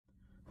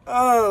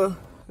Uh,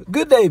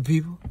 Good day,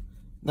 people.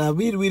 Now,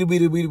 we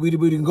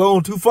done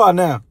gone too far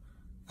now.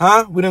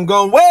 Huh? We done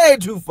gone way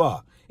too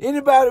far.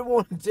 Anybody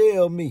want to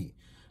tell me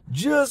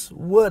just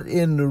what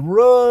in the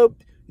rub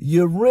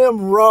your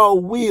rim raw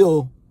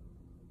wheel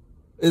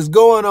is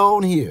going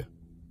on here?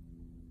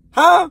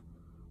 Huh?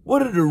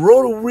 What is the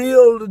rotor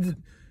wheel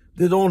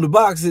that on the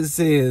box it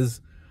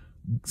says,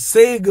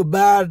 say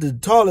goodbye to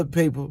toilet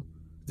paper,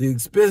 the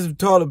expensive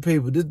toilet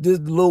paper. This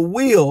little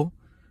wheel,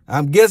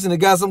 I'm guessing it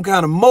got some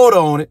kind of motor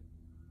on it.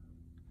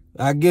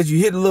 I guess you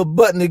hit a little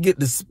button to get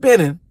the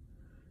spinning,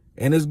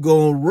 and it's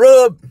gonna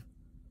rub,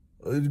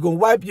 it's gonna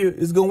wipe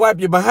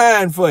your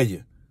behind for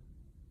you.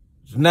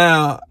 So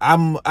now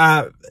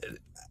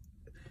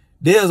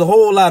there's a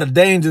whole lot of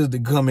dangers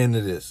that come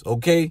into this,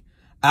 okay?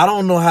 I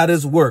don't know how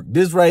this works.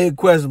 This right here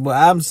question, but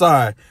I'm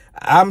sorry.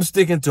 I'm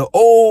sticking to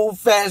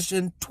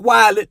old-fashioned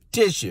toilet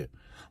tissue.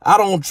 I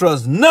don't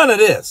trust none of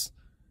this.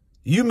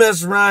 You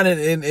mess around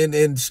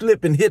and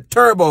slip and hit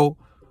turbo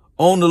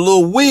on the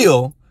little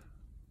wheel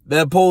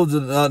that supposed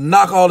to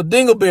knock all the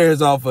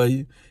dingleberries off of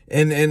you,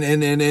 and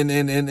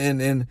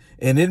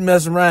it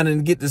mess around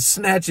and get to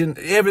snatching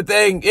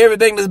everything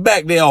that's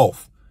back there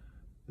off.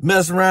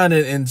 Mess around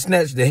and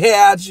snatch the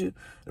hair out you,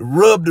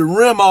 rub the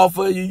rim off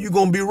of you. You're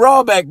gonna be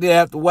raw back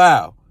there after a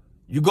while.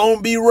 You're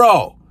gonna be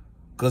raw.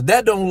 Cause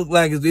that don't look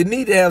like it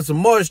need to have some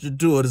moisture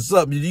to it or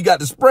something. You got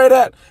to spray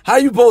that? How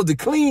you supposed to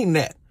clean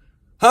that?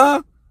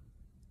 Huh?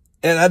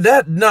 And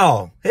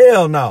no,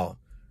 hell no.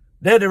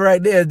 That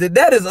right there,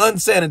 that is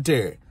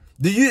unsanitary.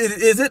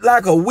 Is it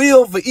like a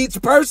wheel for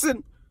each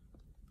person?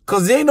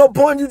 Cause there ain't no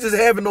point you just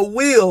having a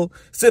wheel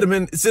sit up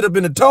in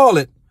the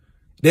toilet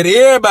that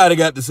everybody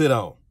got to sit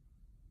on.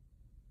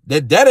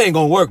 That ain't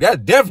gonna work.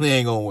 That definitely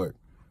ain't gonna work.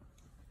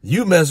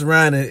 You mess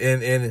around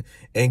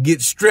and get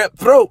strep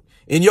throat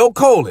in your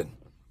colon.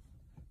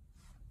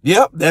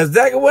 Yep, that's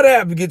exactly what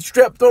happened. Get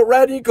strep throat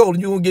right in your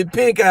colon. You gonna get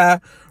pink eye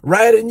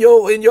right in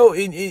your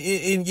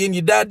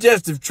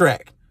digestive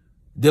tract.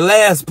 The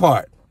last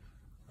part.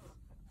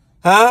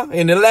 Huh?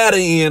 In the latter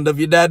end of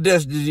your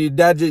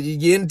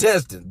your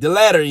intestine. The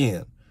latter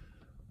end.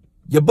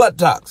 Your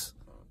buttocks.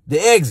 The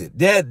exit.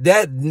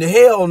 That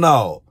hell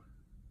no.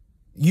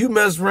 You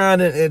mess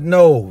around and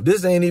no,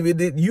 this ain't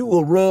even, you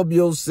will rub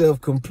yourself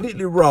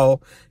completely raw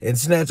and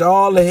snatch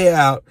all the hair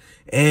out.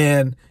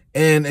 And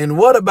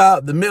what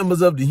about the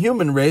members of the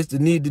human race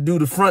that need to do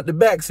the front to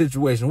back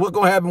situation? What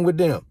gonna happen with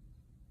them?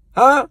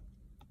 Huh?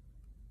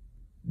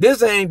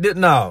 This ain't,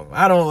 no,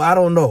 I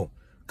don't know.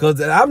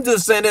 Cause I'm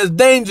just saying there's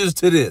dangers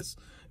to this.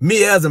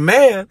 Me as a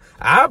man,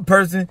 I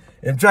personally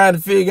am trying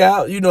to figure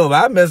out, if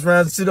I mess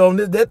around and sit on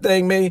this, that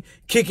thing may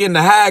kick into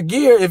high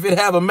gear if it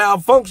have a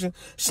malfunction,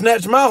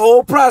 snatch my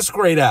whole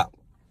prostate out.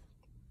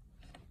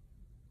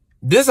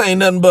 This ain't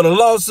nothing but a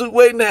lawsuit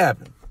waiting to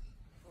happen.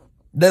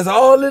 That's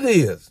all it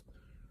is.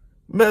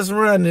 Mess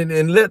around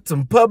and let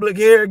some public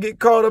hair get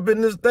caught up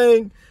in this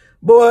thing.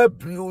 Boy,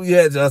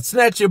 yeah,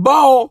 snatch your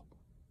ball.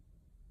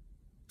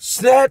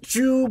 Snatch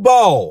you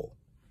ball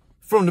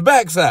from the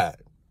backside.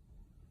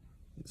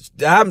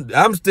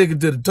 I'm sticking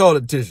to the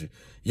toilet tissue.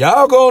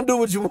 Y'all gonna do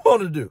what you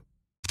want to do.